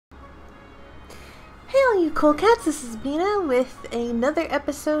Hello, you cool cats. This is Mina with another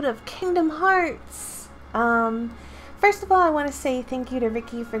episode of Kingdom Hearts. First of all, I want to say thank you to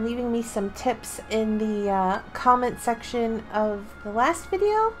Ricky for leaving me some tips in the comment section of the last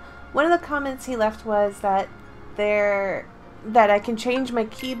video. One of the comments he left was that I can change my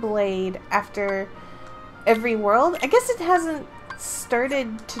Keyblade after every world. I guess it hasn't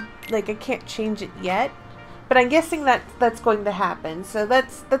started to, like, I can't change it yet. But I'm guessing that that's going to happen, so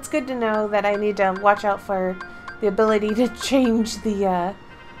that's good to know that I need to watch out for the ability to change the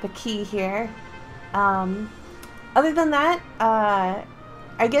key here. Other than that,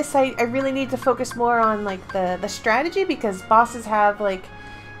 I guess I really need to focus more on like the strategy, because bosses have like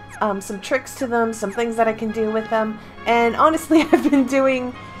some tricks to them, some things that I can do with them. And honestly, I've been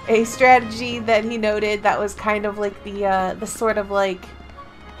doing a strategy that he noted that was kind of like the sort of like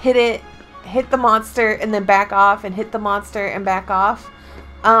hit the monster and then back off, and hit the monster and back off.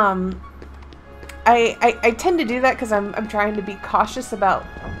 I tend to do that because I'm trying to be cautious about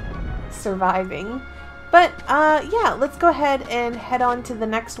surviving. But yeah, let's go ahead and head on to the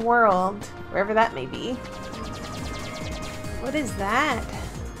next world, wherever that may be. What is that?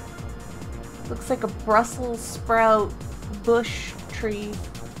 Looks like a Brussels sprout bush tree.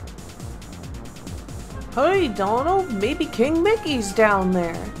 Hey Donald, maybe King Mickey's down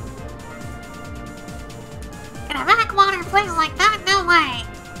there. In a backwater place like that? No way!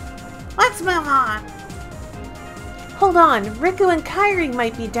 Let's move on! Hold on, Riku and Kairi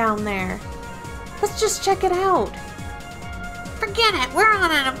might be down there. Let's just check it out. Forget it, we're on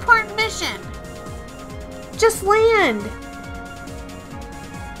an important mission! Just land!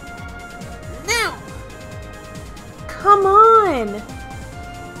 No! Come on!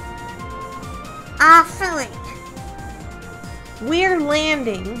 Silly. We're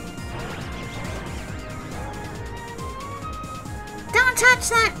landing. Don't touch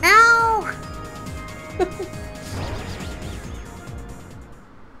that, no!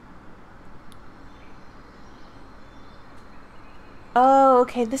 Oh,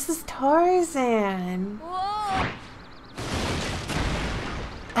 okay, this is Tarzan. Whoa.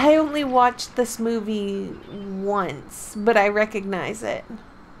 I only watched this movie once, but I recognize it.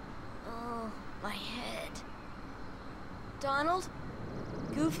 Oh, my head. Donald?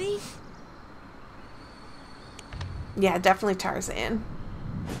 Goofy? Yeah, definitely Tarzan.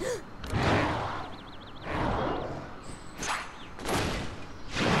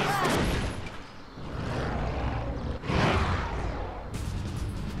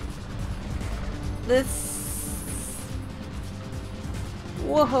 This...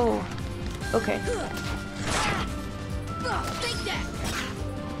 Whoa. Okay. Take that!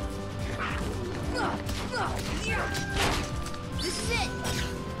 This is it!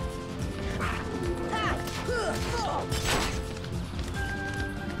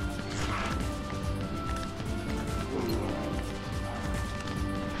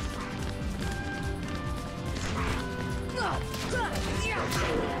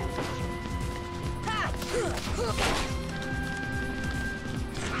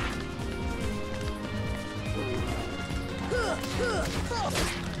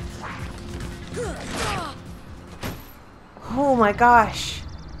 Oh my gosh.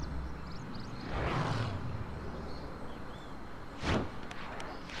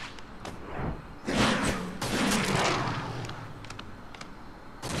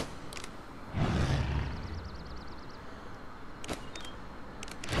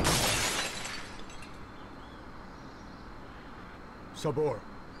 Sabor.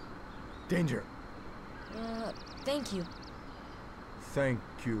 Danger. Thank you. Thank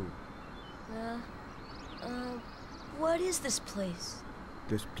you. What is this place?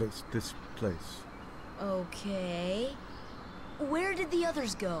 This place. Okay. Where did the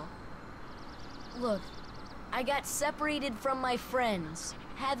others go? Look, I got separated from my friends.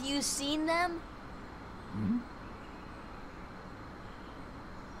 Have you seen them? Hmm?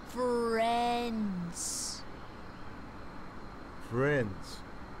 Friends. Friends.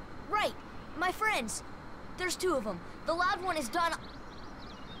 Right, my friends. There's two of them. The loud one is Donald.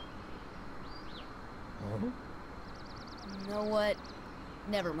 Huh? You know what?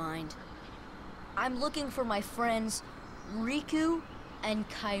 Never mind. I'm looking for my friends Riku and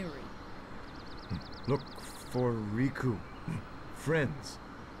Kairi. Look for Riku. Friends.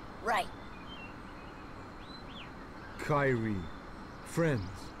 Right. Kairi. Friends.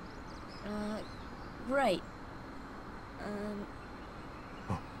 Right.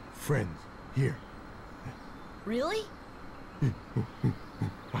 Oh, friends. Here. Really?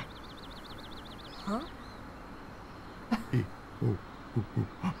 Huh?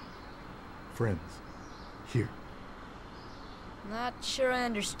 Friends. Here. Not sure I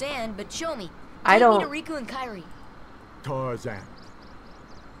understand, but show me. I Take me don't... to Riku and Kairi. Tarzan.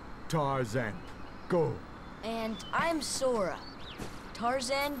 Tarzan. Go. And I'm Sora.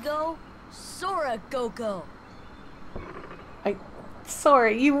 Tarzan go, Sora go.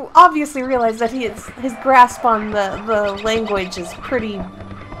 Sorry, you obviously realize that his grasp on the language is pretty...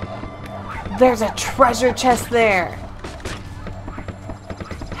 There's a treasure chest there.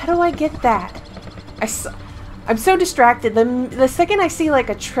 How do I get that? I'm so distracted. The second I see like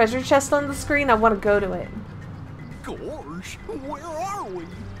a treasure chest on the screen, I want to go to it. Gosh, where are we?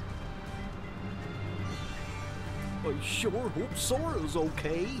 I sure hope Sora's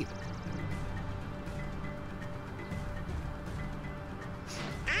okay.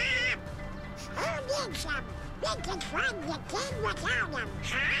 Who needs them? We can find the king without them,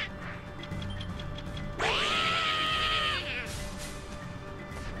 huh?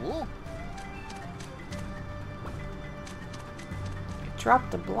 Oh, I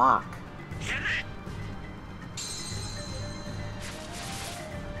dropped a block.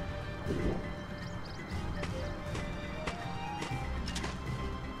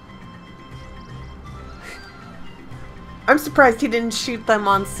 I'm surprised he didn't shoot them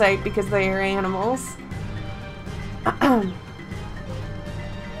on sight because they are animals.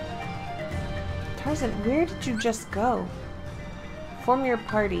 Tarzan, where did you just go? Form your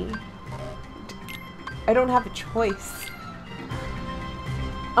party. I don't have a choice.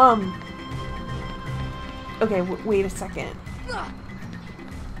 Okay, wait a second.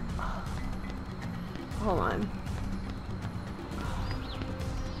 Hold on.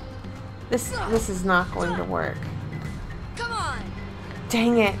 This is not going to work. Come on!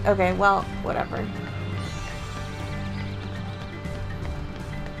 Dang it. Okay, well, whatever.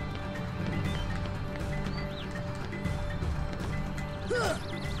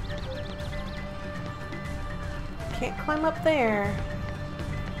 Can't climb up there.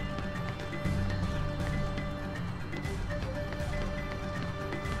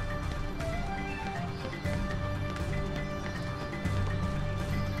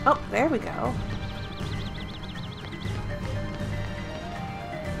 Oh, there we go.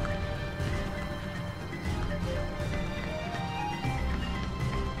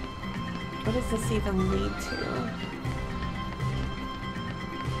 What does this even lead to?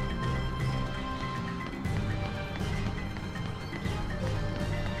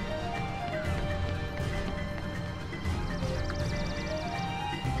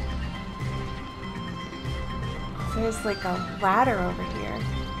 There's like a ladder over here.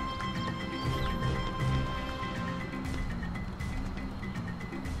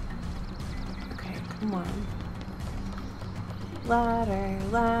 Okay, come on. Ladder,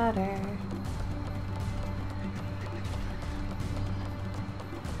 ladder.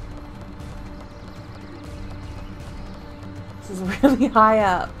 This is really high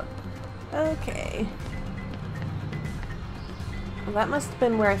up. Okay. Well, that must have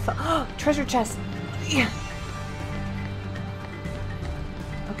been where I thought. Oh, treasure chest! Yeah.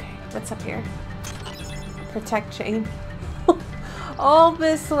 Okay, what's up here? Protect chain. All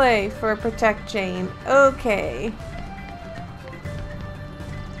this way for a protect chain. Okay.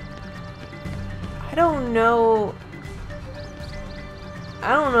 I don't know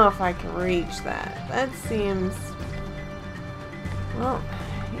if I can reach that. That seems... Well,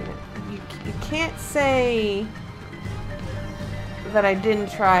 you can't say that I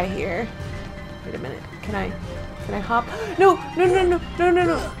didn't try here. Wait a minute. Can I hop? No! No, no, no, no, no,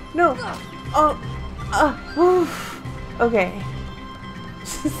 no, no! Oh, oof. Okay.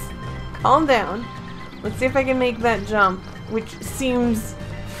 Just calm down. Let's see if I can make that jump, which seems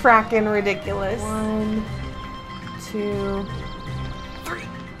frackin' ridiculous. 1, 2, 3.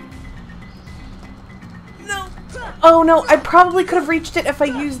 No! Oh no, I probably could have reached it if I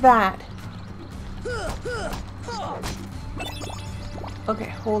used that. Okay,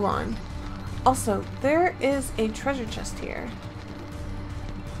 hold on. Also, there is a treasure chest here.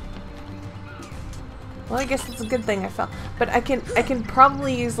 Well, I guess it's a good thing I fell. But I can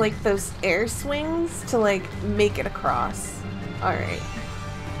probably use like those air swings to like make it across. Alright.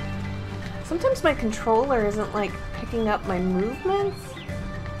 Sometimes my controller isn't like picking up my movements.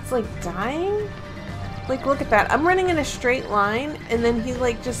 It's like dying. Like, look at that. I'm running in a straight line and then he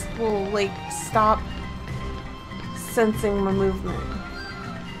like just will like stop sensing my movement.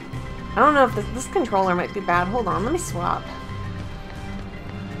 I don't know if this controller might be bad. Hold on, let me swap.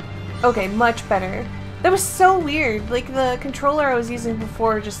 Okay, much better. That was so weird. Like, the controller I was using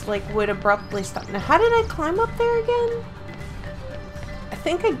before just, like, would abruptly stop. Now, how did I climb up there again? I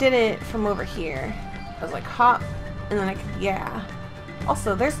think I did it from over here. I was like, hop, and then I could, yeah.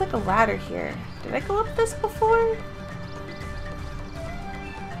 Also, there's, like, a ladder here. Did I go up this before?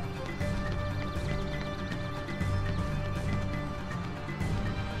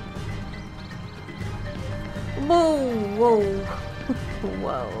 Whoa, whoa,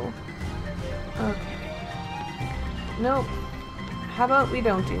 whoa. Okay. Nope. How about we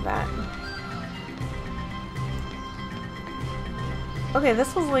don't do that? Okay,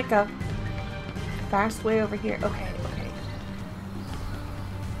 this was like a fast way over here. Okay, okay.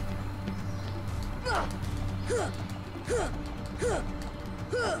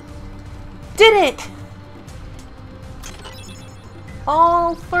 Did it!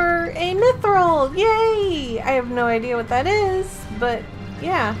 All for a mithril! Yay! I have no idea what that is, but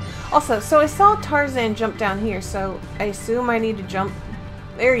yeah. Also, so I saw Tarzan jump down here, so I assume I need to jump.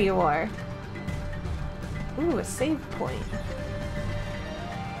 There you are. Ooh, a save point.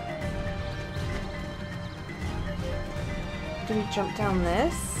 Do we jump down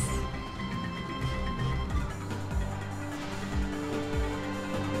this?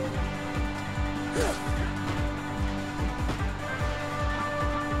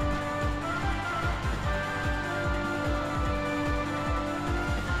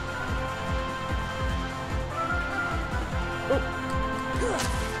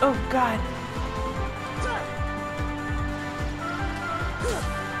 Oh God.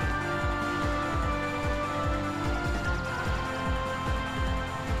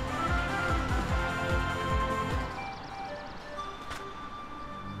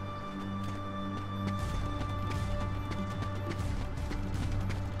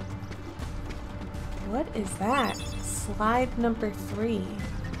 What is that? Slide number 3.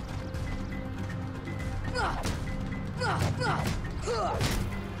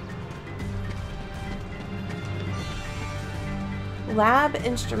 Lab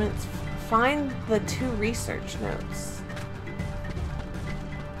instruments. Find the 2 research notes.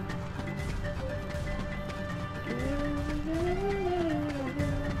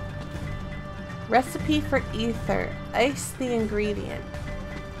 Recipe for ether. Ice the ingredient.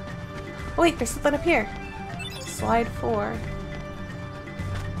 Oh wait, there's something up here. Slide 4.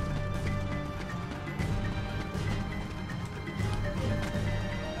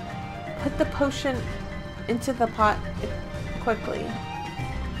 Put the potion into the pot quickly.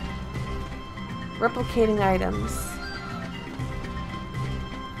 Replicating items.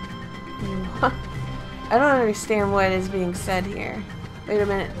 I don't understand what is being said here. Wait a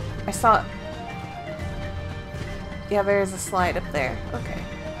minute. I saw it. Yeah, there is a slide up there. Okay.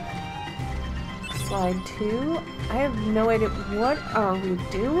 Slide 2. I have no idea. What are we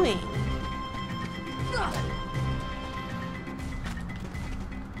doing?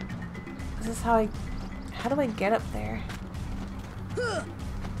 Is this how do I get up there?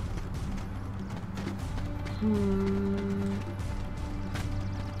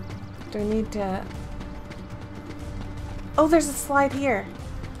 Do I need to... Oh, there's a slide here.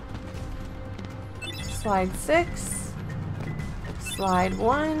 Slide 6. Slide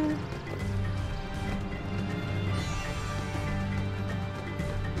 1.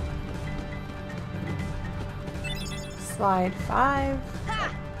 Slide 5.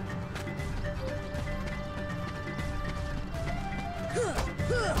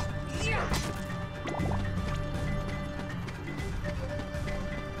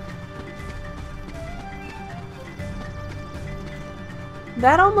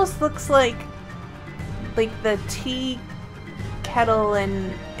 That almost looks like the tea kettle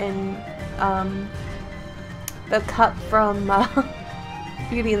and the cup from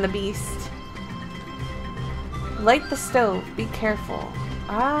Beauty and the Beast. Light the stove. Be careful.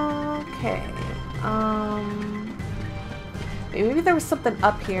 Okay. Maybe there was something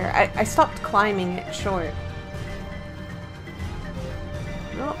up here. I stopped climbing it short.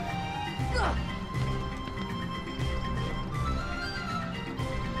 Nope.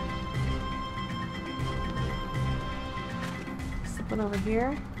 Something over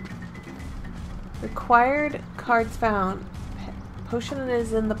here. Required cards found. Potion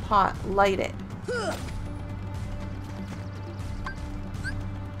is in the pot. Light it.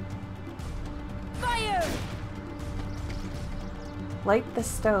 Fire! Light the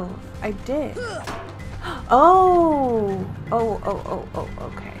stove. I did. Oh! Oh,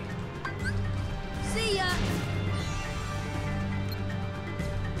 okay. See ya!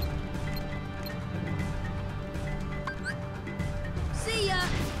 See ya!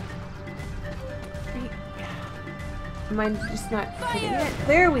 Am I just not hitting it?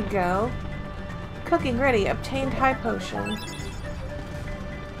 There we go. Cooking ready. Obtained high potion.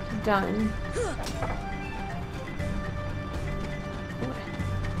 Done.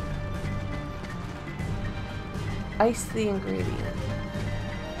 Ice the ingredient.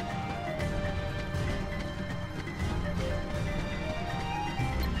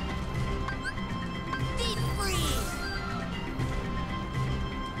 Deep freeze!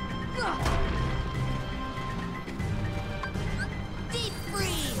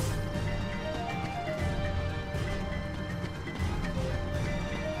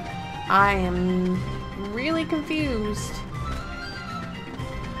 I am really confused.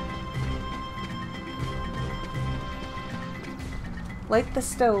 Light the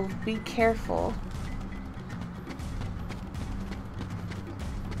stove. Be careful.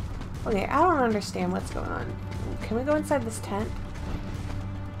 Okay, I don't understand what's going on. Can we go inside this tent?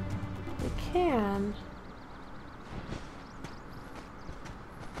 We can.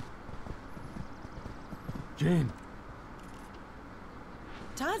 Jane.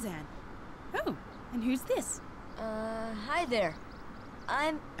 Tarzan. Oh, and who's this? Hi there.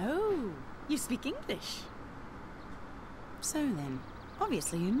 Oh, you speak English. So then,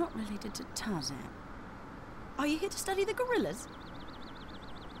 obviously you're not related to Tarzan. Are you here to study the gorillas?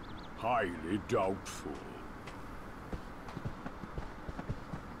 Highly doubtful.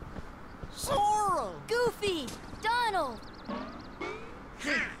 Sora! Goofy! Donald!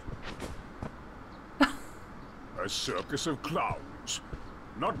 A circus of clowns.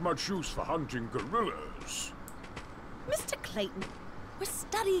 Not much use for hunting gorillas. Mr. Clayton, we're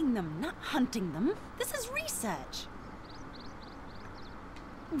studying them, not hunting them. This is research.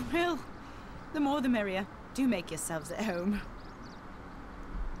 Well, the more the merrier. Do make yourselves at home.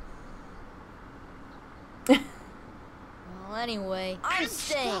 Well, anyway, I'm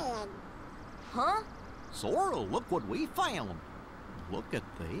staying. Huh? Sora, look what we found. Look at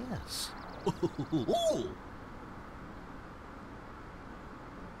this.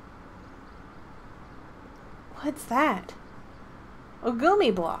 What's that? A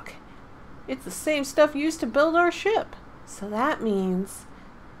gummy block. It's the same stuff used to build our ship. So that means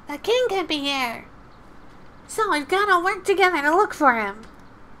The king could be here. So we've got to work together to look for him.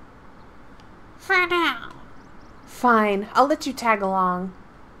 For now. fine. I'll let you tag along.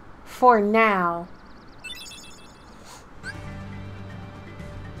 For now.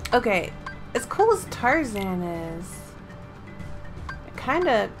 Okay, as cool as Tarzan is, I kind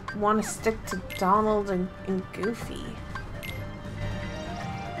of want to stick to Donald and Goofy.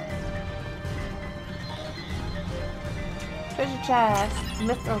 Treasure chest,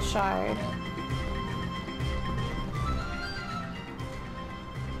 mithril shard.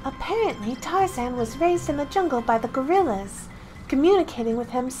 Apparently, Tarzan was raised in the jungle by the gorillas. Communicating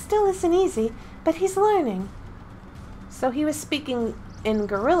with him still isn't easy, but he's learning. So he was speaking in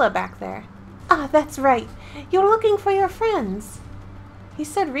gorilla back there. Ah, that's right. You're looking for your friends. He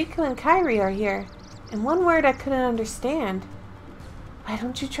said Riku and Kairi are here, and one word I couldn't understand. Why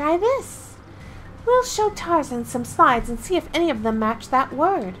don't you try this? We'll show Tarzan some slides and see if any of them match that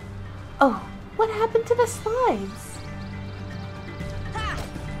word. Oh, what happened to the slides?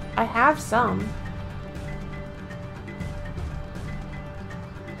 I have some.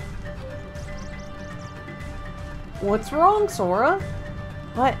 What's wrong, Sora?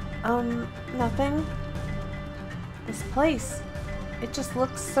 What? Nothing. This place, it just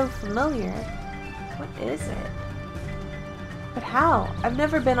looks so familiar. What is it? But how? I've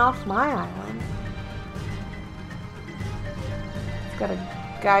never been off my island. It's got a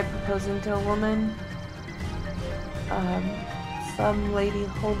guy proposing to a woman. Some lady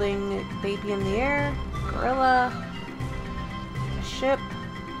holding a baby in the air. Gorilla. A ship.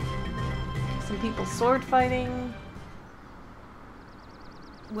 Some people sword fighting.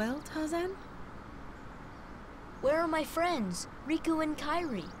 Well, Tarzan? Where are my friends, Riku and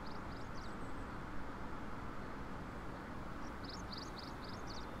Kairi?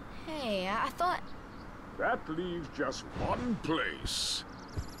 Hey, I thought... That leaves just one place.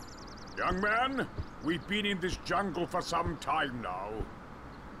 Young man, we've been in this jungle for some time now.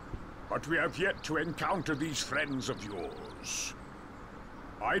 But we have yet to encounter these friends of yours.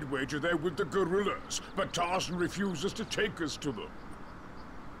 I'd wager they're with the gorillas, but Tarzan refuses to take us to them.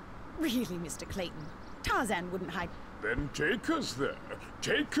 Really, Mr. Clayton? Tarzan wouldn't hide. Then take us there.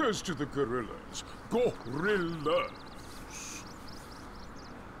 Take us to the gorillas. Gorillas.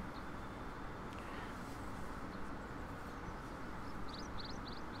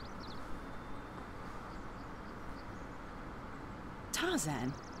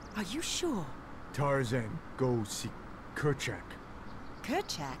 Tarzan, are you sure? Tarzan, go see Kerchak.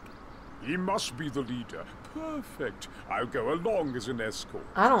 Kerchak? He must be the leader. Perfect. I'll go along as an escort.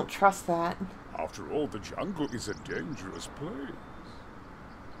 I don't trust that. After all, the jungle is a dangerous place.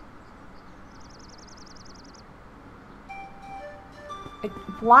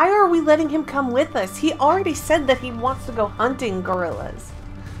 Why are we letting him come with us? He already said that he wants to go hunting gorillas.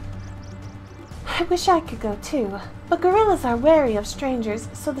 I wish I could go too, but gorillas are wary of strangers,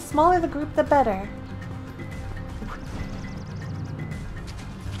 so the smaller the group, the better.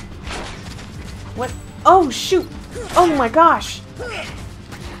 What? Oh, shoot! Oh my gosh!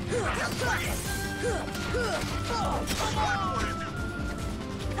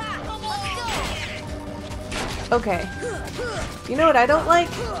 Okay. You know what I don't like?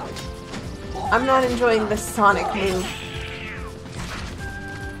 I'm not enjoying this Sonic move.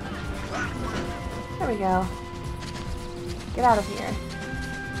 There we go. Get out of here.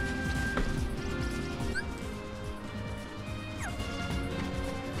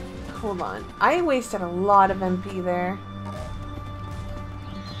 Hold on. I wasted a lot of MP there.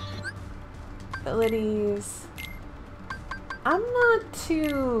 Abilities. I'm not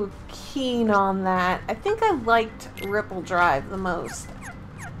too keen on that. I think I liked Ripple Drive the most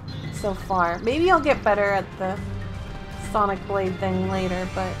so far. Maybe I'll get better at the Sonic Blade thing later,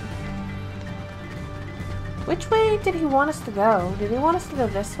 but... Which way did he want us to go? Did he want us to go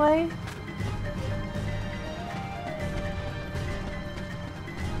this way?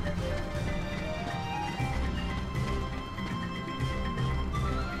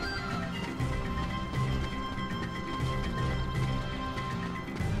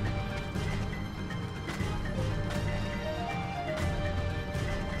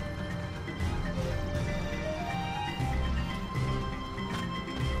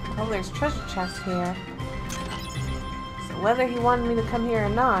 Oh, there's treasure chests here. So whether he wanted me to come here or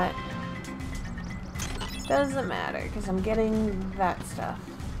not, doesn't matter, because I'm getting that stuff.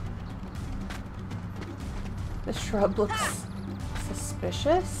 The shrub looks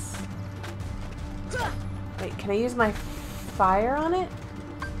suspicious. Wait, can I use my fire on it?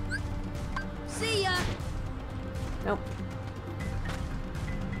 See ya! Nope.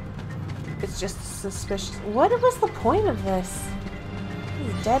 It's just suspicious. What was the point of this?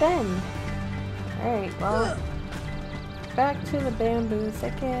 This is dead end. Alright, well, back to the bamboo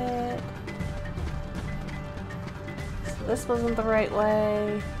thicket. So this wasn't the right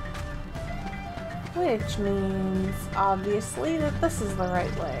way. Which means, obviously, that this is the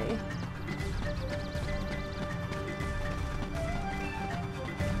right way.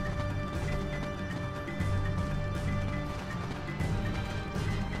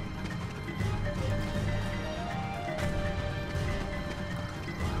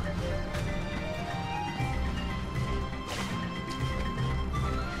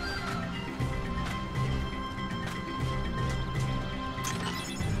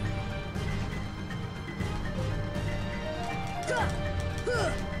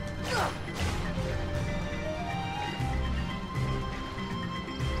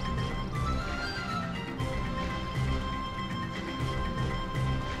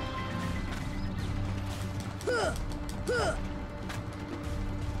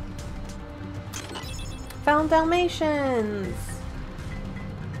 Found Dalmatians!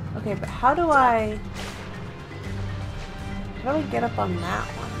 Okay, but how do I get up on that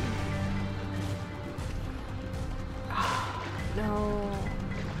one? No.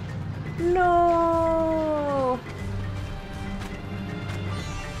 No!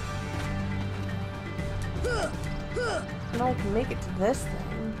 No, I can make it to this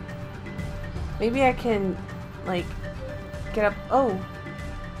thing. Maybe I can, like, get up. Oh,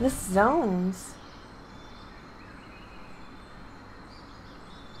 this zones.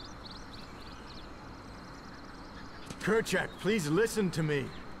 Kerchak, please listen to me.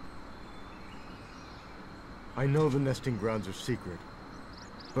 I know the nesting grounds are secret,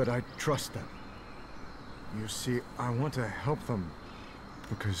 but I trust them. You see, I want to help them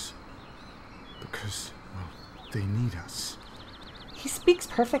because, well, they need us. He speaks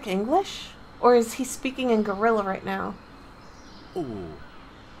perfect English? Or is he speaking in gorilla right now? Oh,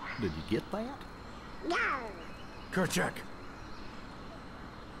 did you get that? Kerchak!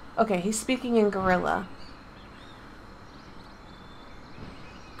 Okay, he's speaking in gorilla.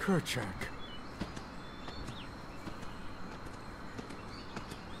 Kerchak.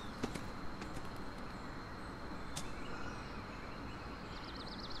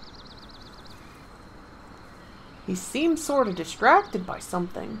 He seems sort of distracted by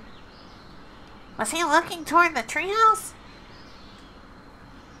something. Was he looking toward the treehouse?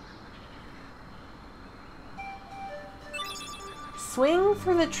 Swing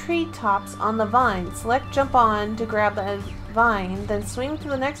through the treetops on the vine. Select jump on to grab the vine, then swing to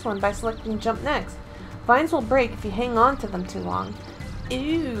the next one by selecting jump next. Vines will break if you hang on to them too long.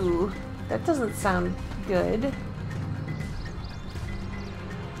 Ew, that doesn't sound good.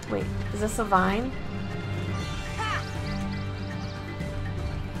 Wait, is this a vine?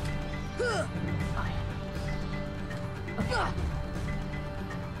 Okay.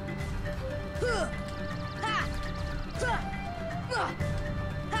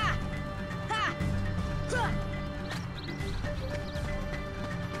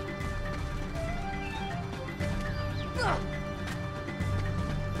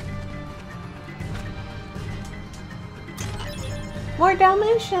 More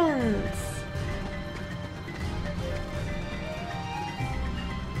Dalmatians!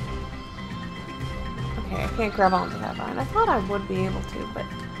 can't grab onto that vine. I thought I would be able to, but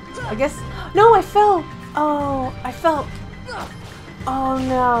I guess... No, I fell! Oh, I fell. Oh,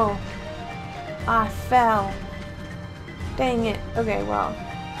 no. I fell. Dang it. Okay, well.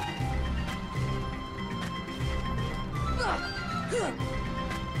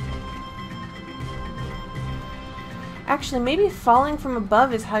 Actually, maybe falling from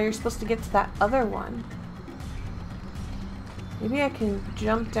above is how you're supposed to get to that other one. Maybe I can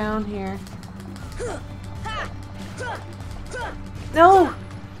jump down here. No!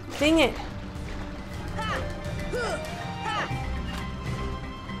 Dang it!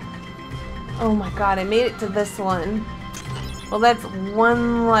 Oh my god, I made it to this one. Well, that's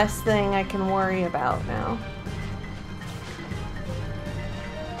one less thing I can worry about now.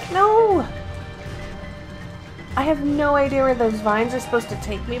 No! I have no idea where those vines are supposed to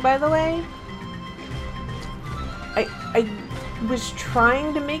take me, by the way. I was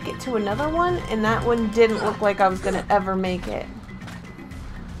trying to make it to another one, and that one didn't look like I was gonna ever make it.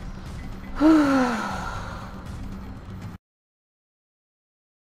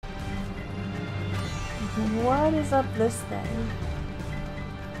 What is up this thing?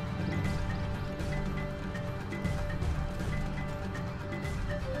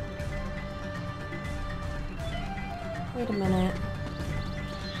 Wait a minute.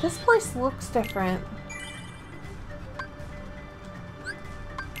 This place looks different.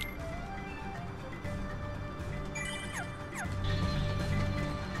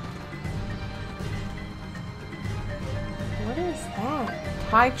 What is that?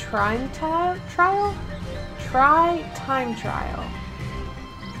 Time trial? Time trial.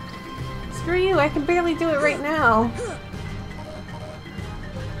 Screw you, I can barely do it right now.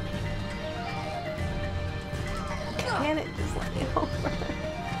 Can it just let me over?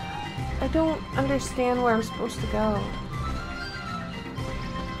 I don't understand where I'm supposed to go.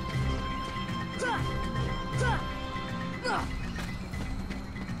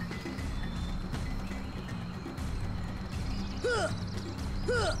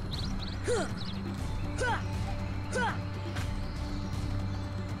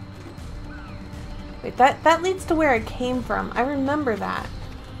 Wait, that leads to where I came from. I remember that.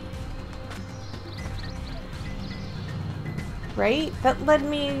 Right? That led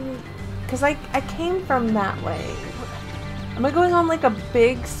me... Because I came from that way. Am I going on like a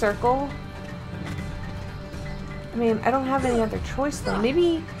big circle? I mean, I don't have any other choice though.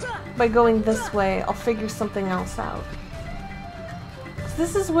 Maybe by going this way, I'll figure something else out. 'Cause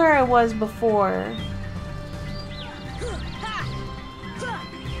this is where I was before.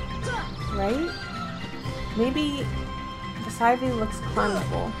 Right? Maybe this ivy looks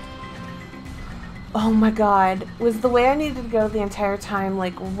climbable. Oh my god. Was the way I needed to go the entire time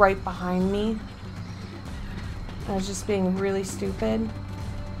like right behind me? I was just being really stupid.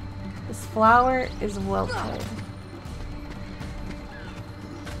 This flower is wilted.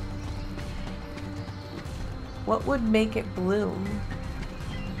 What would make it bloom?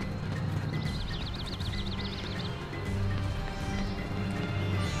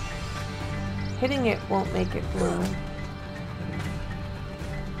 Hitting it won't make it bloom.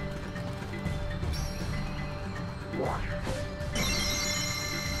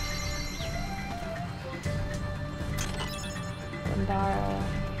 Gandara.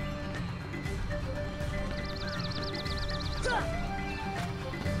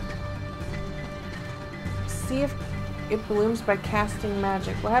 See if it blooms by casting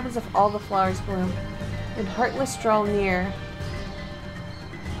magic. What happens if all the flowers bloom? And Heartless draw near.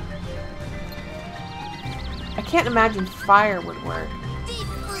 I can't imagine fire would work. Deep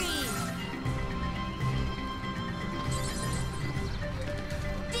freeze!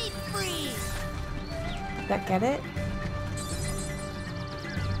 Deep freeze! Did that get it?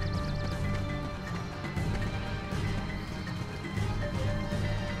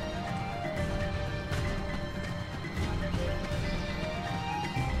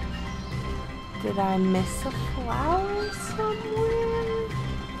 Did I miss a flower somewhere?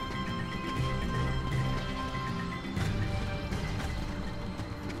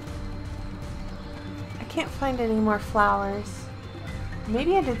 I can't find any more flowers.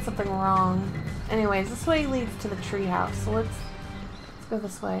 Maybe I did something wrong. Anyways, this way leads to the treehouse, so let's go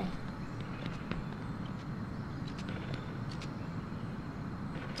this way.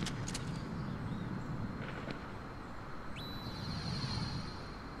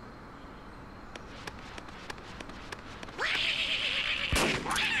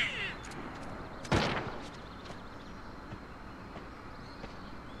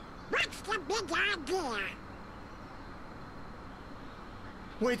 What's the big idea?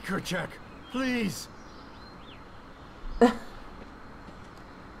 Wait, Kerchak, please. At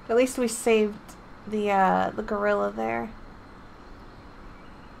least we saved the gorilla there.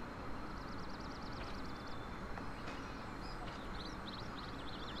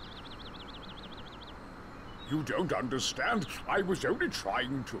 You don't understand. I was only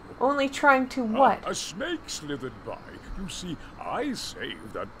trying to. Only trying to what? A snake slithered by. You see, I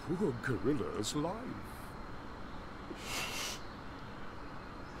saved that poor gorilla's life.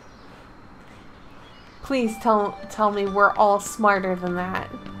 Please tell me we're all smarter than that.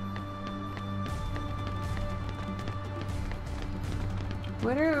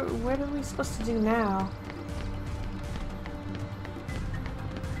 What are we supposed to do now?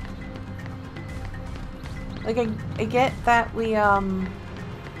 Like, I get that we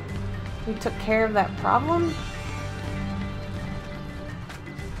took care of that problem.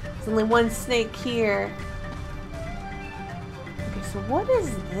 There's only one snake here. Okay, so what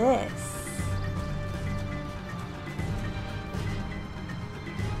is this?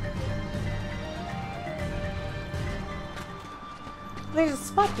 There's a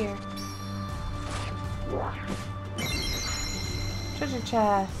spot here. Treasure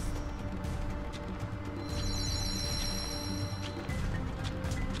chest.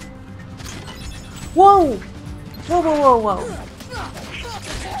 Whoa! Whoa, whoa, whoa, whoa.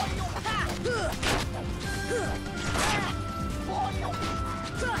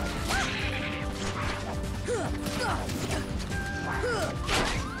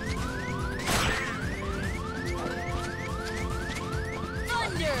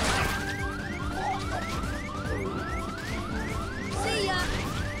 Thunder! See ya!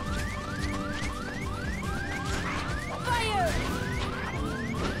 Fire!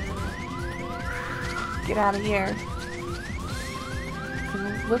 Get out of here.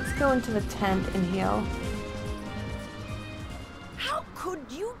 Let's go into the tent and heal. How could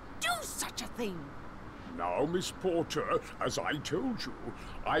you do such a thing? Now, Miss Porter, as I told you,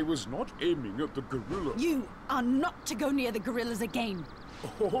 I was not aiming at the gorilla. You are not to go near the gorillas again.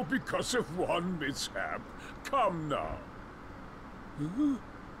 Oh, because of one mishap. Come now. Huh?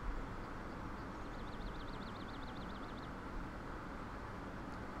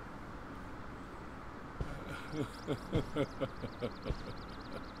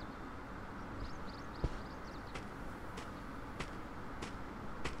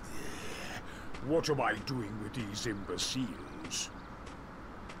 What am I doing with these imbeciles?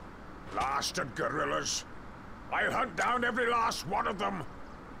 Blasted gorillas! I'll hunt down every last one of them!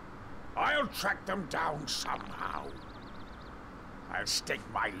 I'll track them down somehow. I'll stake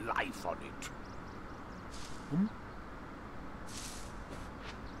my life on it. Hmm?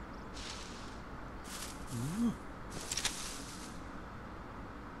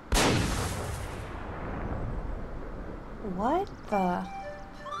 What the?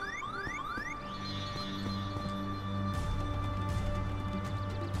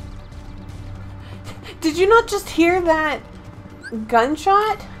 Did you not just hear that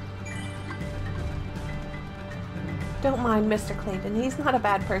gunshot? Don't mind Mr. Clayton. He's not a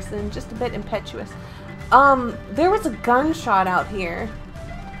bad person, just a bit impetuous. There was a gunshot out here.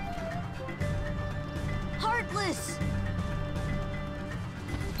 Heartless!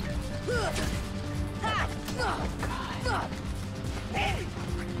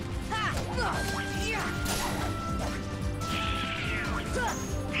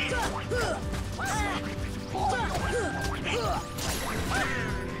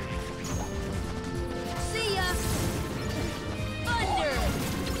 See ya! Thunder!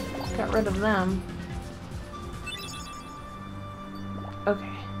 Got rid of them. Okay.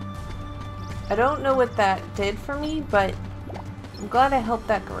 I don't know what that did for me, but I'm glad I helped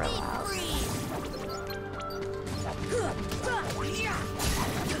that gorilla out.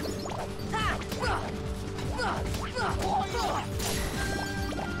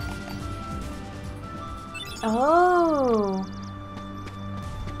 Oh!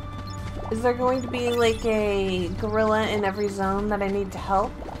 Is there going to be like a gorilla in every zone that I need to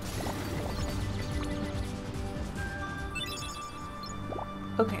help?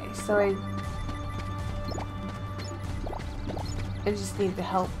 Okay, so I just need to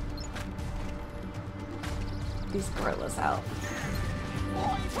help these gorillas out.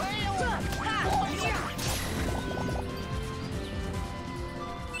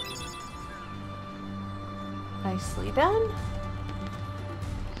 Nicely done.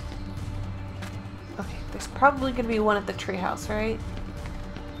 Okay, there's probably gonna be one at the treehouse, right?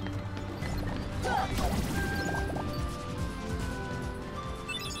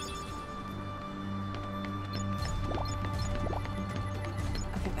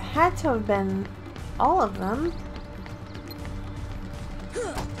 Okay, that had to have been all of them.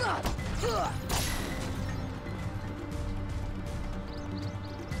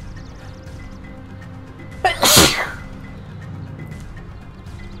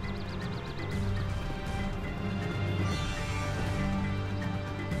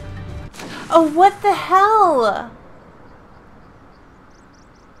 Oh, what the hell?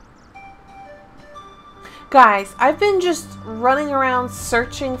 Guys, I've been just running around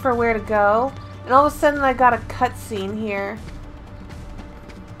searching for where to go, and all of a sudden I got a cutscene here.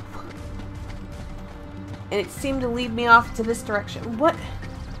 And it seemed to lead me off to this direction. What?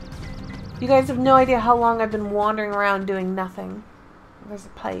 You guys have no idea how long I've been wandering around doing nothing. There's a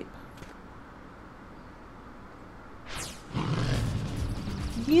pipe.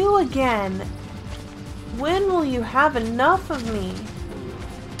 You again. When will you have enough of me?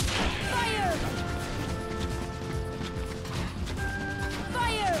 Fire!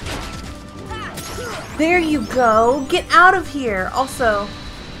 Fire! Ha! There you go. Get out of here. Also,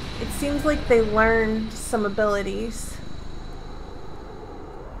 it seems like they learned some abilities.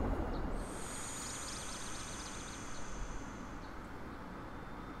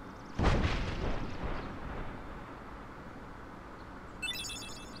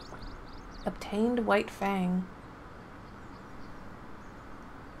 Obtained White Fang.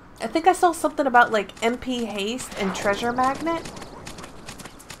 I think I saw something about like MP Haste and Treasure Magnet.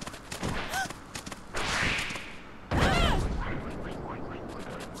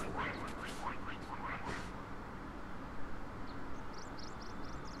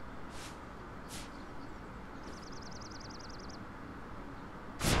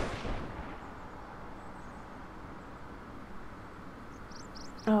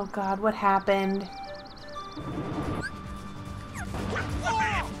 Oh God, what happened?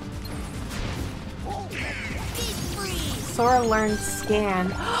 Sora learned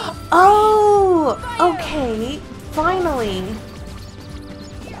Scan. Oh! Okay, finally!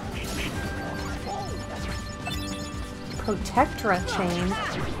 Protectra Chain.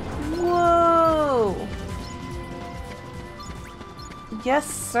 Whoa! Yes,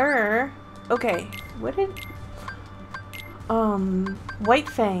 sir. Okay, what did... White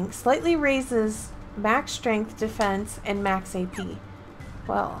Fang slightly raises max strength, defense, and max AP.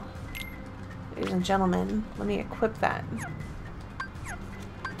 Well, ladies and gentlemen, let me equip that.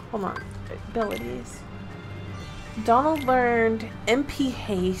 Hold on. Abilities. Donald learned MP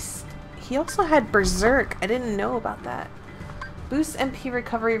Haste. He also had Berserk. I didn't know about that. Boosts MP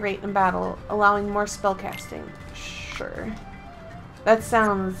recovery rate in battle, allowing more spellcasting. Sure. That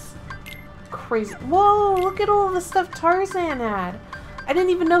sounds crazy. Whoa, look at all the stuff Tarzan had. I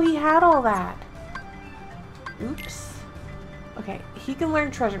didn't even know he had all that. Oops. Okay, he can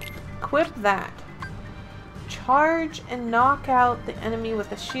learn treasure. Equip that. Charge and knock out the enemy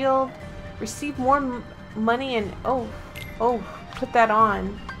with a shield. Receive more money and... Oh, put that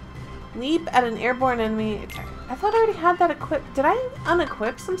on. Leap at an airborne enemy. I thought I already had that equipped. Did I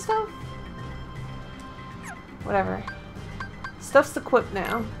unequip some stuff? Whatever. Stuff's equipped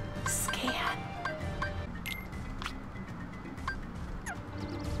now. Scan.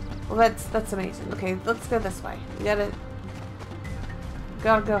 Well, that's amazing. Okay, let's go this way. We gotta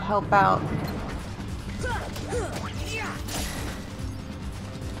go help out.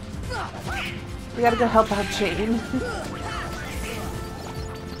 We gotta go help out Jane.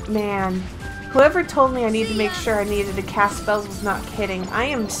 Man, whoever told me I need to make sure I needed to cast spells was not kidding. I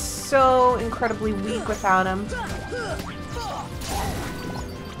am so incredibly weak without him.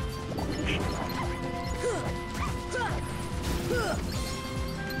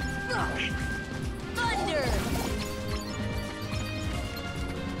 Thunder!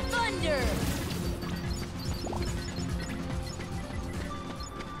 Thunder!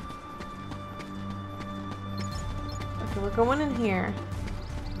 Okay, we're going in here.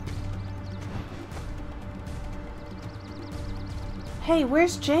 Hey,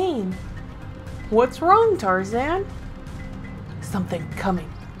 where's Jane? What's wrong, Tarzan? Something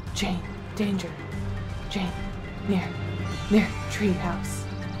coming. Jane, danger. Jane, near treehouse.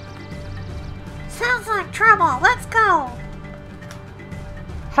 Sounds like trouble. Let's go.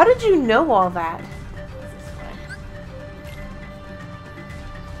 How did you know all that?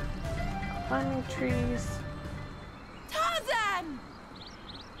 Climbing trees. Tarzan!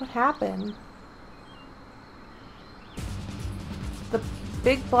 What happened? The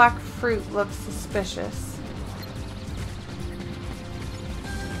big black fruit looks suspicious.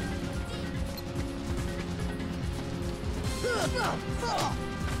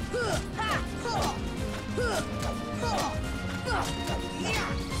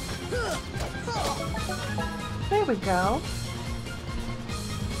 There we go.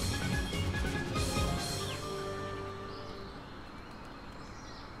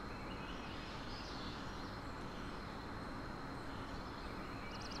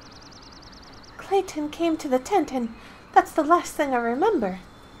 Clayton came to the tent, and that's the last thing I remember.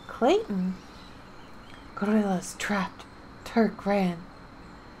 Clayton? Gorillas trapped. Turk ran.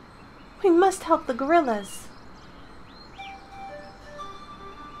 We must help the gorillas.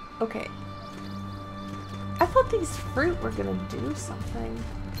 Okay. I thought these fruit were gonna do something.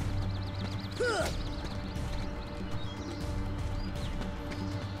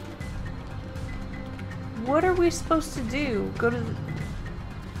 What are we supposed to do? Go to the...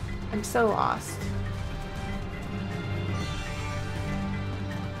 I'm so lost.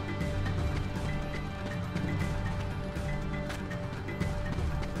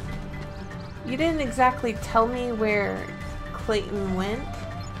 You didn't exactly tell me where Clayton went.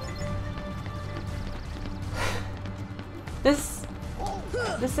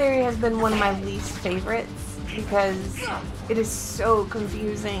 This area has been one of my least favorites because it is so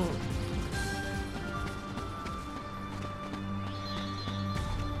confusing.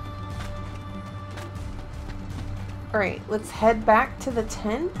 Alright, let's head back to the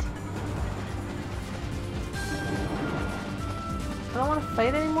tent. I don't want to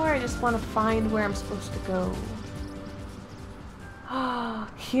fight anymore, I just want to find where I'm supposed to go. Ah,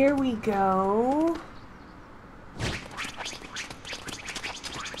 here we go.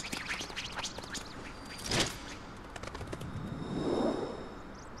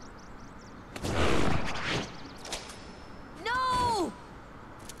 No!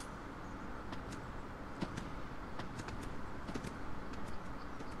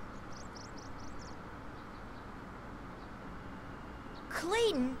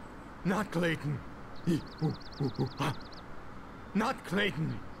 Clayton? Not Clayton. Not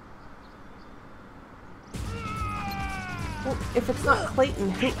Clayton. Well, if it's not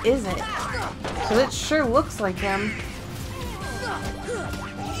Clayton, who is it? Because it sure looks like him.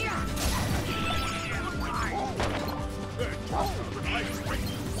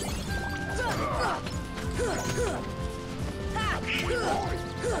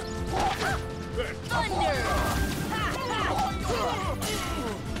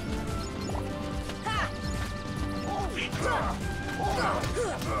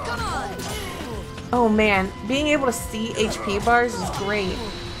 Oh man, being able to see HP bars is great.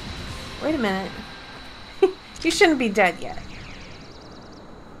 Wait a minute. You shouldn't be dead yet.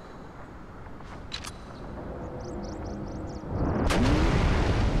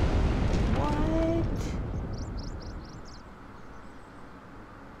 What?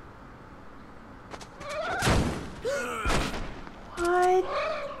 What?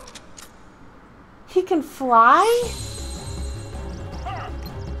 He can fly?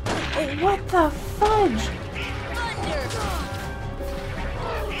 What the fudge?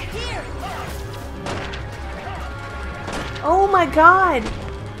 Oh my god!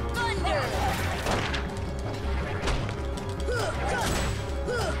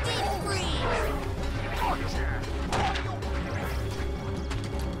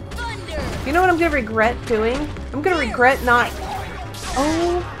 You know what I'm gonna regret doing? I'm gonna regret not...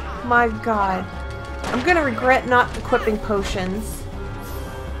 Oh my god. I'm gonna regret not equipping potions.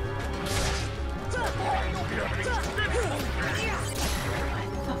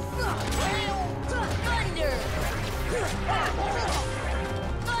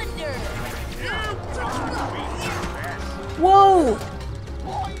 Whoa!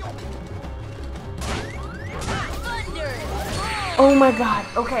 Oh my god,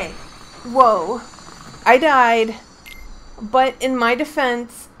 okay. Whoa. I died, but in my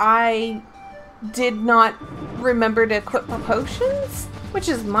defense, I did not remember to equip my potions, which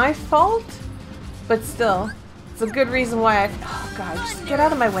is my fault, but still, it's a good reason why I... Oh god, just get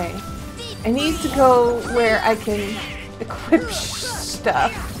out of my way. I need to go where I can equip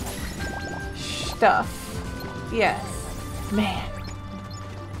stuff. Yes. Man.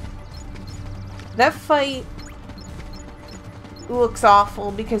 That fight looks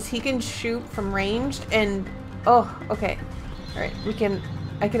awful because he can shoot from ranged and... Oh, okay. Alright,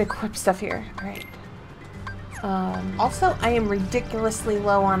 I can equip stuff here. Alright. Also, I am ridiculously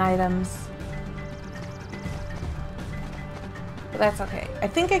low on items. But that's okay. I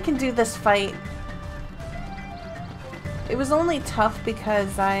think I can do this fight. It was only tough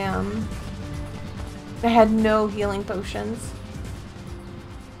because I had no healing potions.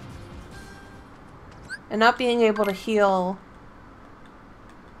 And not being able to heal,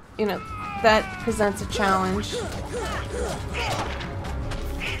 you know, that presents a challenge.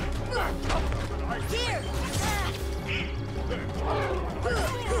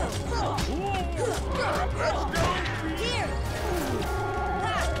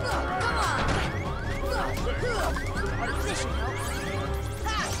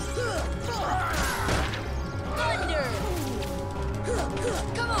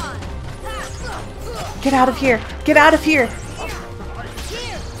 Get out of here! Get out of here!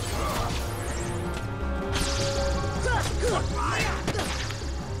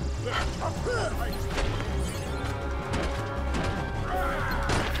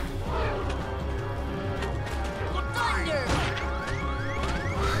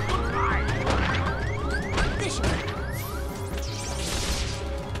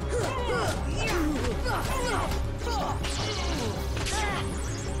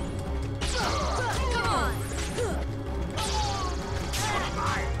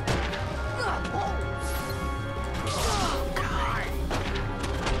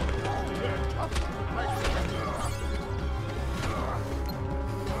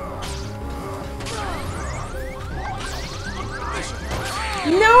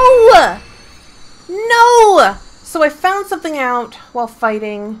 No! No! So I found something out while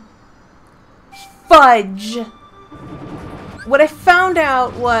fighting. Fudge! What I found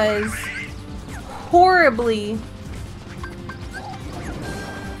out was horribly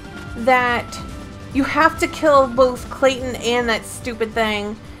that you have to kill both Clayton and that stupid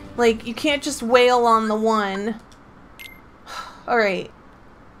thing. Like, you can't just wail on the one. Alright.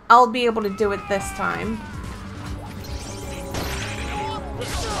 I'll be able to do it this time.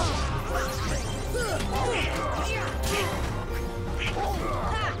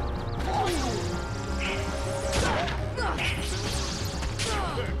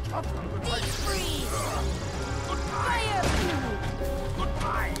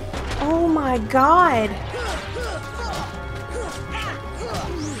 Oh my god!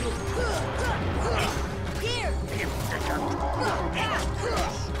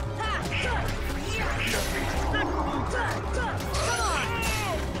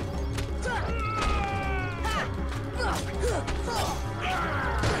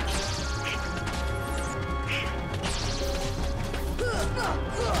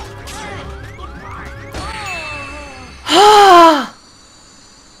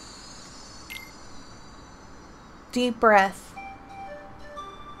 Deep breath.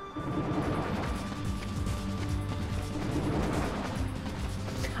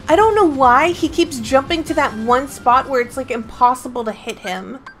 I don't know why he keeps jumping to that one spot where it's like impossible to hit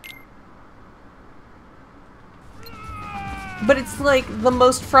him. But it's like the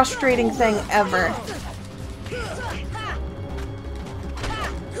most frustrating thing ever.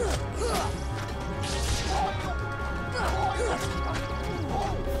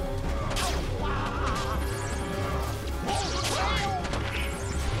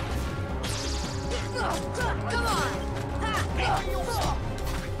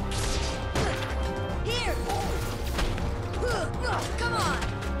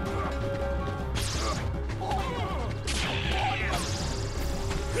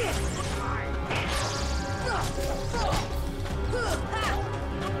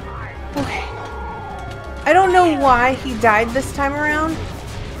 I don't know why he died this time around.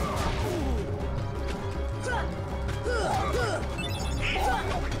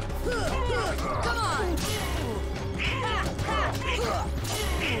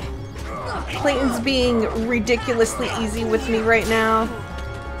 Clayton's being ridiculously easy with me right now.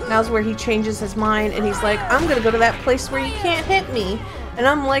 Now's where he changes his mind and he's like, I'm gonna go to that place where you can't hit me. And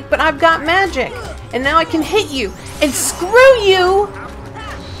I'm like, but I've got magic. And now I can hit you. And screw you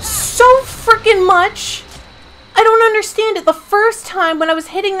so freaking much. I don't understand it. The first time when I was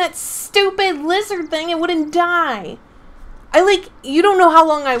hitting that stupid lizard thing, it wouldn't die. You don't know how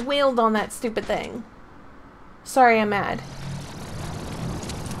long I wailed on that stupid thing. Sorry, I'm mad.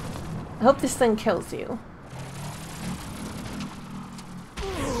 I hope this thing kills you.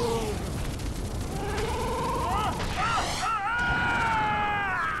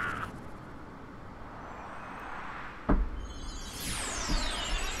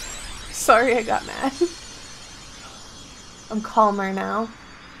 Sorry I got mad. I'm calmer now.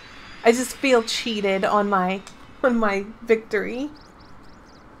 I just feel cheated on my victory.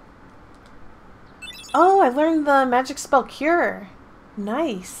 Oh, I learned the magic spell Cure.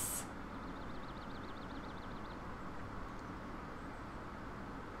 Nice.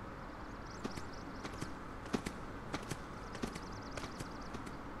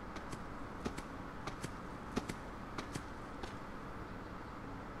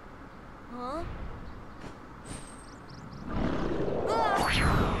 Huh?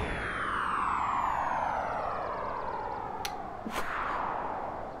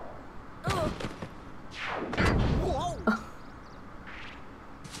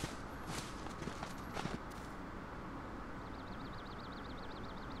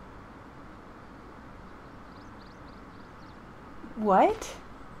 What?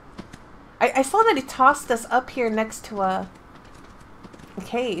 I saw that he tossed us up here next to a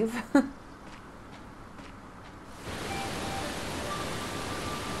cave.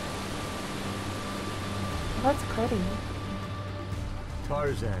 That's pretty.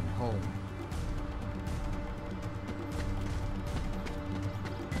 Tarzan home.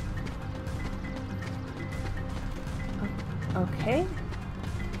 Okay.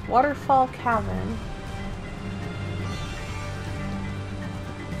 Waterfall Cabin.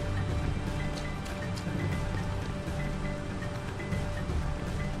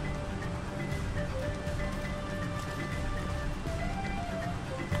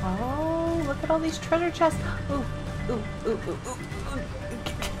 Oh, look at all these treasure chests. Ooh, ooh, ooh, ooh, ooh, ooh.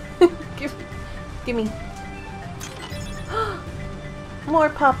 Give me. More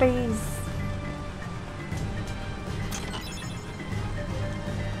puppies.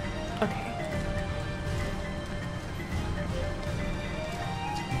 Okay.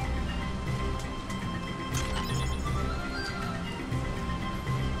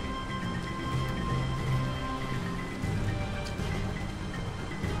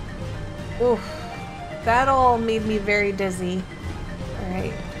 Oof. That all made me very dizzy.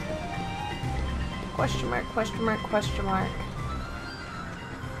 Alright. Question mark, question mark, question mark.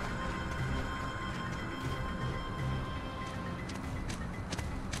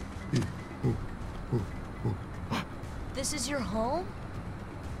 This is your home?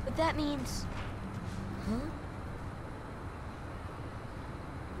 But that means... Huh?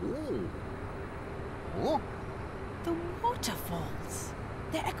 Ooh. Oh. The waterfalls.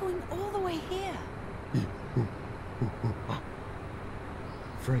 They're echoing all the way here.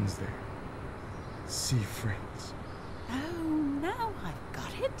 Friends there. Sea friends. Oh, now I've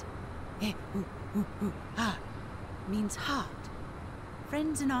got it. Ah means heart.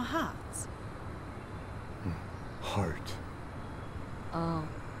 Friends in our hearts. Heart. Oh,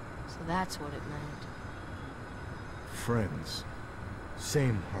 so that's what it meant. Friends.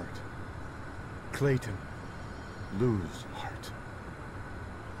 Same heart. Clayton. Lose heart.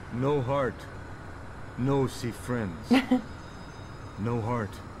 No heart. No see friends. No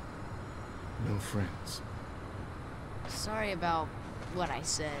heart. No friends. Sorry about what I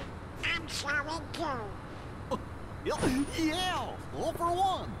said. I'm sorry too. Yeah, all for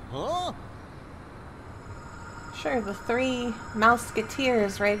one, huh? Sure, the three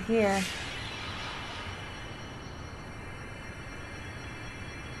Mouseketeers right here.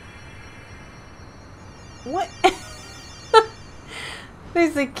 What?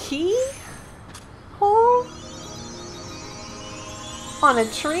 There's a key hole on a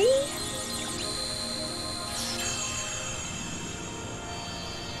tree?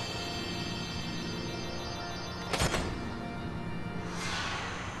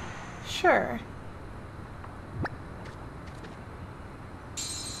 Sure.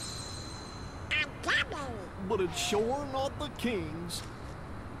 But it's sure not the king's.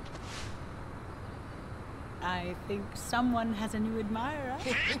 I think someone has a new admirer.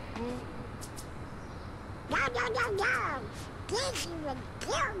 No, no, no, no. This would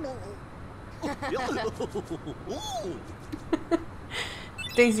kill me.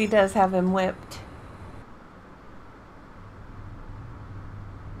 Daisy does have him whipped.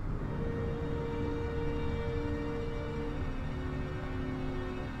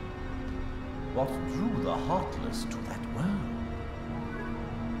 What drew the Heartless to that world?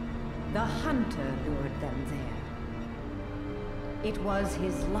 The hunter lured them there. It was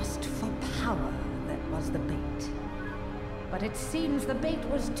his lust for power that was the bait. But it seems the bait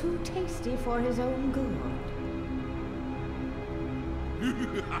was too tasty for his own good.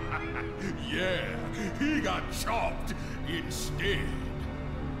 Yeah, he got chopped instead.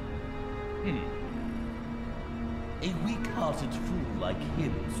 A weak-hearted fool like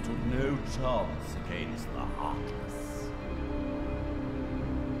him stood no chance against the Heartless.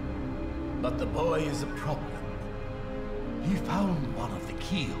 But the boy is a problem. He found one of the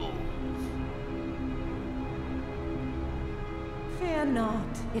keyholes. Fear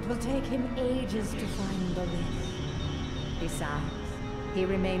not. It will take him ages to find the rift. Besides, he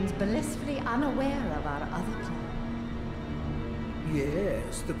remains blissfully unaware of our other plan.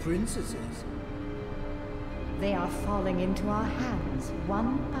 Yes, the princesses. They are falling into our hands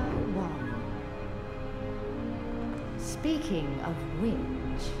one by one. Speaking of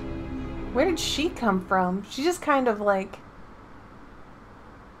which... Where did she come from? She just kind of like...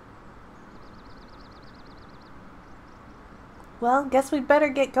 Well, guess we'd better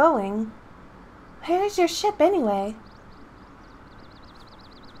get going. Where's your ship anyway?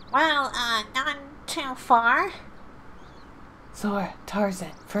 Well, not too far. Sora,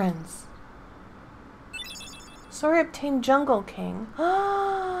 Tarzan, friends. Sora obtained Jungle King.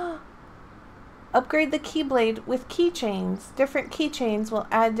 Upgrade the Keyblade with keychains. Different keychains will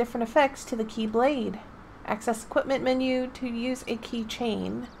add different effects to the Keyblade. Access equipment menu to use a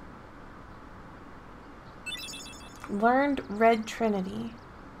keychain. Learned Red Trinity.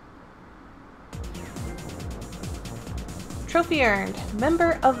 Trophy earned.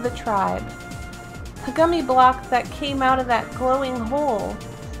 Member of the tribe. A gummy block that came out of that glowing hole.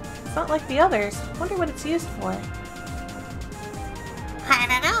 It's not like the others. Wonder what it's used for. I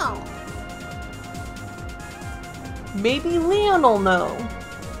don't know. Maybe Leon will know.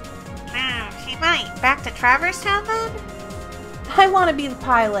 He might. Back to Traverse Town then? I want to be the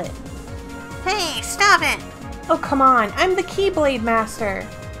pilot. Hey, stop it! Oh, come on. I'm the Keyblade Master.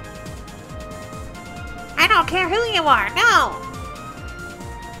 I don't care who you are, no!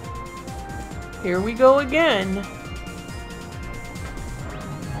 Here we go again.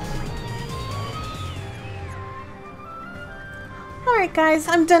 Alright guys,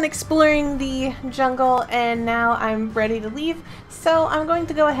 I'm done exploring the jungle and now I'm ready to leave. So I'm going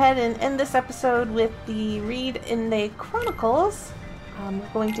to go ahead and end this episode with the read in the Chronicles. I'm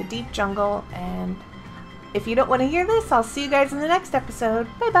going to Deep Jungle, and if you don't want to hear this, I'll see you guys in the next episode.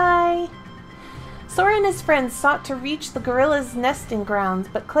 Bye bye! Sora and his friends sought to reach the gorillas' nesting grounds,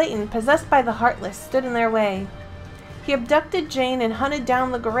 but Clayton, possessed by the Heartless, stood in their way. He abducted Jane and hunted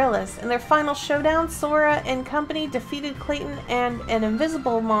down the gorillas. In their final showdown, Sora and company defeated Clayton and an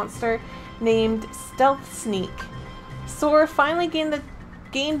invisible monster named Stealth Sneak. Sora finally gained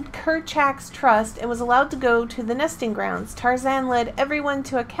Kerchak's trust and was allowed to go to the nesting grounds. Tarzan led everyone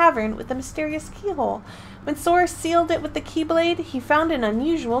to a cavern with a mysterious keyhole. When Sora sealed it with the Keyblade, he found an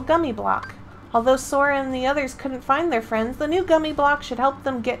unusual gummy block. Although Sora and the others couldn't find their friends, the new gummy block should help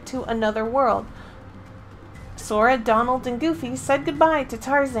them get to another world. Sora, Donald, and Goofy said goodbye to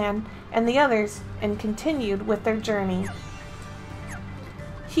Tarzan and the others and continued with their journey.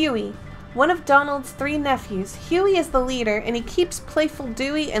 Huey, one of Donald's 3 nephews. Huey is the leader, and he keeps playful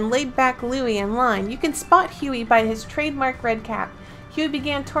Dewey and laid-back Louie in line. You can spot Huey by his trademark red cap. Huey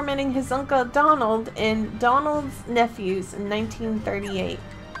began tormenting his uncle Donald in Donald's Nephews in 1938.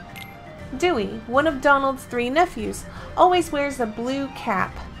 Dewey, one of Donald's 3 nephews, always wears a blue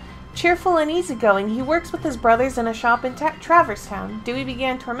cap. Cheerful and easygoing, he works with his brothers in a shop in Traverse Town. Dewey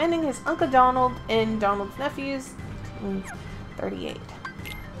began tormenting his Uncle Donald in Donald's Nephews in 1938.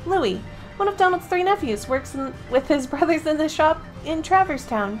 Louie, one of Donald's 3 nephews, works with his brothers in the shop in Traverse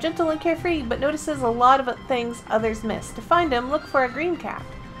Town. Gentle and carefree, but notices a lot of things others miss. To find him, look for a green cap.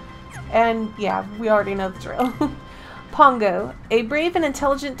 And yeah, we already know the drill. Pongo, a brave and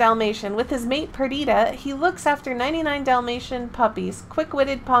intelligent Dalmatian. With his mate Perdita, he looks after 99 Dalmatian puppies.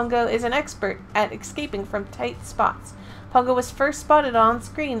 Quick-witted Pongo is an expert at escaping from tight spots. Pongo was first spotted on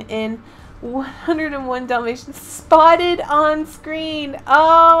screen in 101 Dalmatians. Spotted on screen!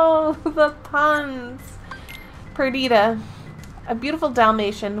 Oh, the puns! Perdita, a beautiful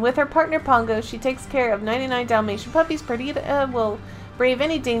Dalmatian. With her partner Pongo, she takes care of 99 Dalmatian puppies. Perdita will brave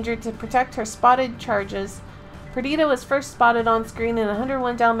any danger to protect her spotted charges. Perdita was first spotted on screen in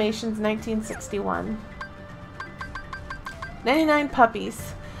 101 Dalmatians 1961. 99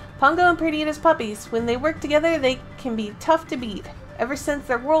 puppies. Pongo and Perdita's puppies. When they work together, they can be tough to beat. Ever since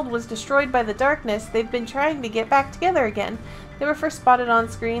their world was destroyed by the darkness, they've been trying to get back together again. They were first spotted on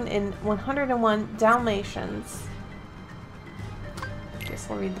screen in 101 Dalmatians. Guess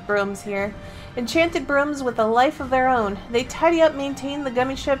we'll read the brooms here. Enchanted brooms with a life of their own. They tidy up, maintain the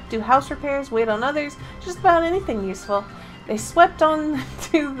gummy ship, do house repairs, wait on others, just about anything useful. They swept on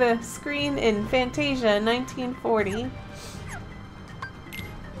to the screen in Fantasia in 1940.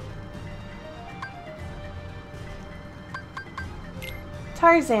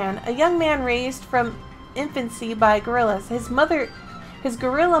 Tarzan, a young man raised from infancy by gorillas. His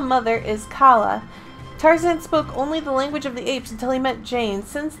gorilla mother is Kala. Tarzan spoke only the language of the apes until he met Jane.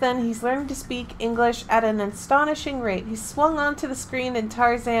 Since then, he's learned to speak English at an astonishing rate. He swung onto the screen in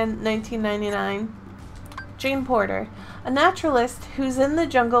Tarzan 1999. Jane Porter, a naturalist who's in the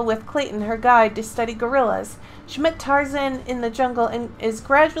jungle with Clayton, her guide, to study gorillas. She met Tarzan in the jungle and is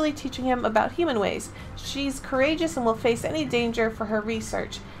gradually teaching him about human ways. She's courageous and will face any danger for her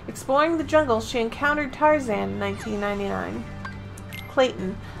research. Exploring the jungle, she encountered Tarzan in 1999.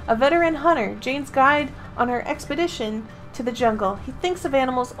 Clayton, a veteran hunter, Jane's guide on her expedition to the jungle. He thinks of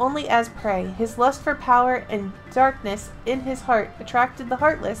animals only as prey. His lust for power and darkness in his heart attracted the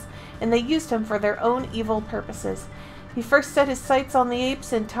Heartless, and they used him for their own evil purposes. He first set his sights on the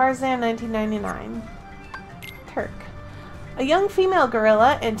apes in Tarzan 1999. Turk, a young female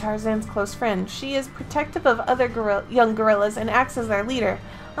gorilla and Tarzan's close friend. She is protective of other young gorillas and acts as their leader.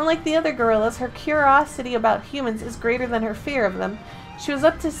 Unlike the other gorillas, her curiosity about humans is greater than her fear of them. She was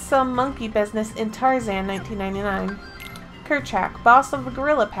up to some monkey business in Tarzan 1999. Kerchak, boss of the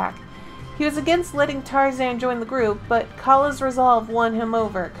gorilla pack. He was against letting Tarzan join the group, but Kala's resolve won him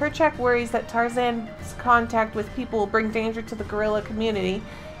over. Kerchak worries that Tarzan's contact with people will bring danger to the gorilla community.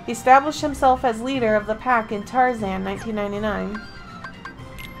 He established himself as leader of the pack in Tarzan, 1999.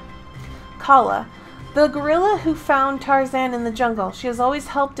 Kala, the gorilla who found Tarzan in the jungle. She has always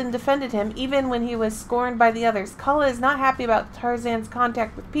helped and defended him, even when he was scorned by the others. Kala is not happy about Tarzan's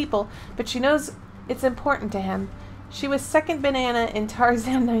contact with people, but she knows it's important to him. She was second banana in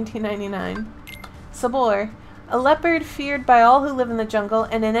Tarzan 1999. Sabor, a leopard feared by all who live in the jungle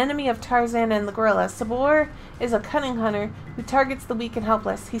and an enemy of Tarzan and the gorilla. Sabor is a cunning hunter who targets the weak and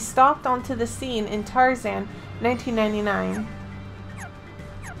helpless. He stalked onto the scene in Tarzan 1999.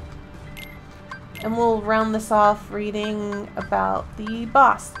 And we'll round this off reading about the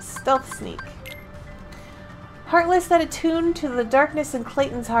boss, the Stealth Sneak. Heartless that attuned to the darkness in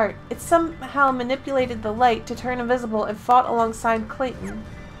Clayton's heart. It somehow manipulated the light to turn invisible and fought alongside Clayton.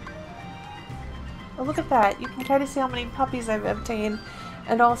 Oh, look at that. You can kind of see how many puppies I've obtained.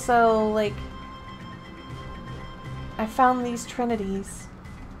 And also, like, I found these trinities.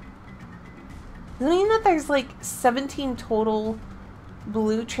 Does it mean that there's, like, 17 total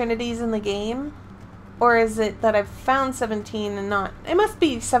blue trinities in the game? Or is it that I've found 17 and not... It must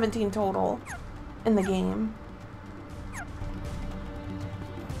be 17 total in the game.